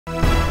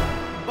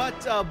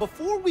But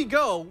before we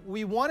go,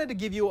 we wanted to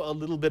give you a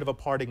little bit of a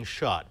parting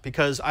shot,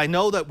 because I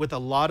know that with a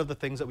lot of the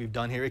things that we've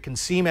done here, it can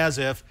seem as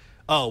if,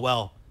 oh,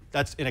 well,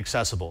 that's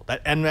inaccessible.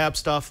 That Nmap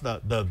stuff,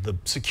 the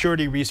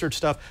security research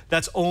stuff,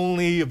 that's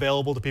only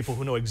available to people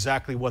who know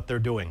exactly what they're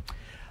doing.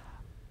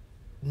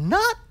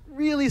 Not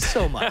really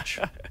so much.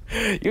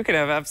 You can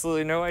have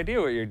absolutely no idea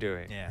what you're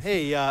doing. Yeah.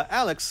 Hey,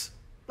 Alex,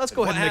 let's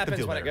go ahead and make the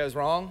deal. What happens when it goes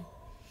wrong?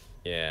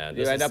 Yeah,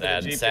 this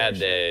is sad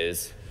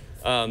days.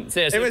 So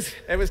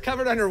it was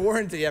covered under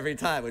warranty every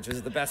time, which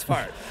was the best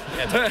part.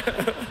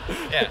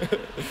 Yeah.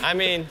 I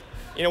mean,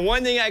 you know,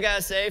 one thing I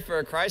gotta say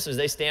for Chrysler is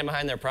they stand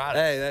behind their product.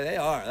 Hey, they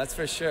are. That's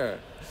for sure.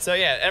 So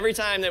yeah, every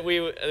time that we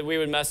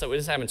would mess up,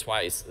 this happened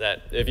twice.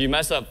 That if you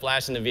mess up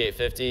flashing the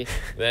V850,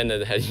 then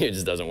the head unit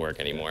just doesn't work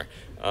anymore.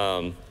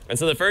 And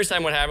so the first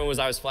time what happened was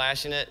I was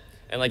flashing it,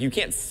 and like you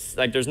can't,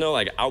 like there's no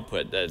like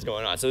output that is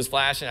going on. So it was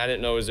flashing, I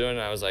didn't know what it was doing,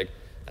 and I was like,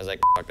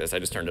 fuck this, I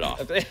just turned it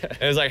off. It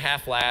was like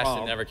half flashed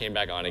and never came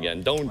back on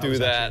again. Don't do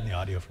that. In the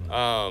audio from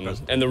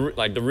and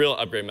the real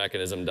upgrade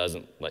mechanism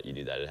doesn't let you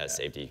do that. It has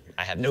safety.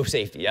 I have no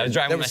safety. I was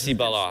driving with my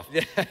seatbelt off.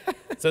 Yeah.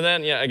 So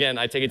then, yeah, again,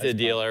 I take it to the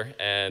dealer,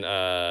 and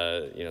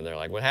you know, they're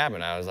like, "What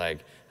happened?" I was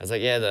like,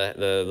 "Yeah,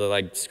 the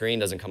like screen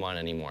doesn't come on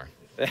anymore."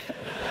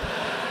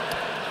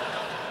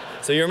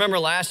 So you remember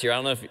last year? I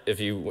don't know if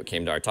you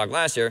came to our talk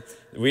last year.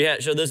 We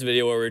showed this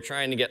video where we were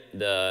trying to get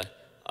the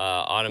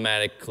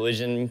automatic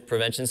collision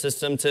prevention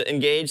system to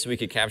engage so we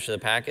could capture the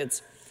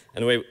packets.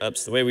 And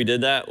the way we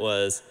did that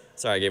was,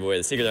 sorry, I gave away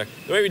the secret there.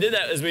 The way we did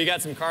that is we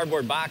got some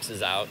cardboard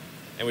boxes out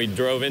and we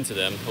drove into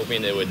them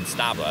hoping they would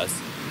stop us.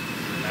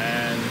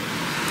 And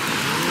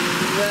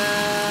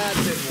that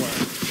didn't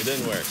work. It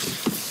didn't work.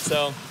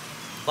 So,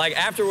 like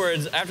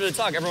afterwards, after the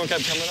talk, everyone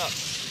kept coming up.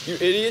 You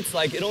idiots,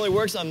 like it only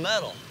works on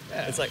metal.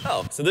 Yeah. It's like,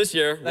 oh, so this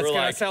year let's get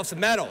ourselves some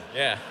metal.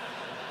 Yeah.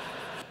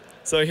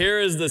 So here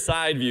is the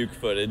side view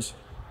footage.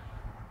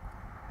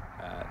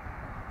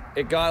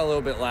 It got a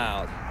little bit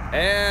loud.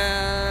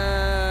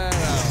 And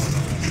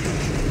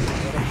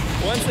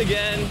once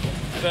again,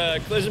 the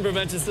collision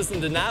prevention system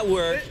did not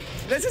work.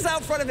 This is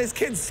out front of his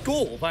kid's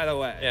school, by the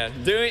way.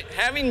 Yeah,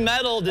 having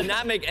metal did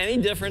not make any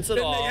difference at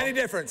all. Didn't make any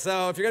difference.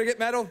 So if you're gonna get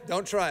metal,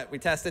 don't try it. We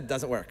tested,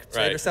 doesn't work.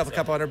 Save yourself a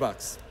couple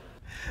 $100.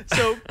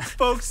 So,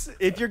 folks,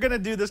 if you're going to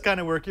do this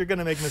kind of work, you're going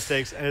to make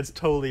mistakes, and it's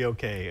totally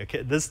okay.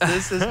 Okay, this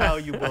is how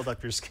you build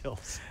up your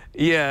skills.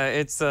 Yeah,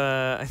 it's,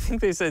 I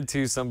think they said,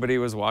 too, somebody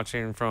was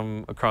watching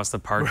from across the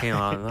parking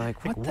lot.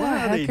 Like, what the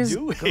heck is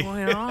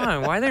going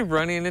on? Why are they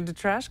running into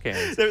trash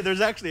cans?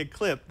 There's actually a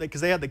clip, because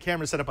they had the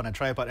camera set up on a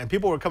tripod, and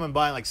people were coming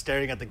by, like,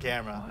 staring at the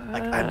camera.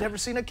 Like, I've never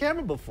seen a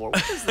camera before.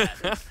 What is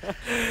that?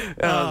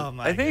 Oh,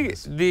 my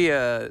goodness. I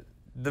think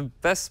the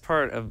best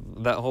part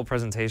of that whole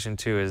presentation,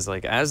 too, is,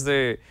 like, as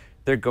they're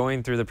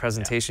going through the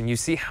presentation, you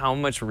see how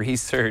much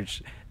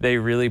research they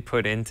really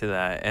put into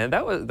that. And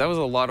that was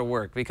a lot of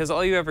work, because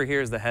all you ever hear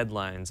is the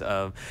headlines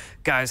of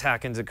guys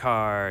hack into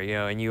car, you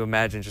know, and you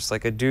imagine just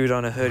like a dude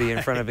on a hoodie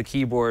in front of a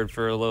keyboard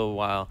for a little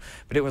while.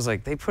 But it was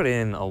like they put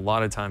in a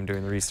lot of time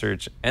doing the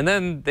research, and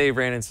then they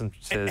ran into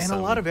some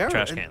a lot of errors.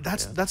 Trash cans.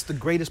 That's the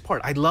greatest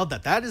part. I love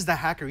that. That is the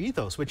hacker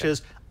ethos, which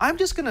is I'm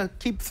just gonna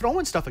keep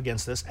throwing stuff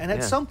against this, and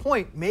at some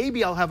point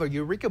maybe I'll have a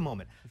eureka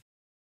moment.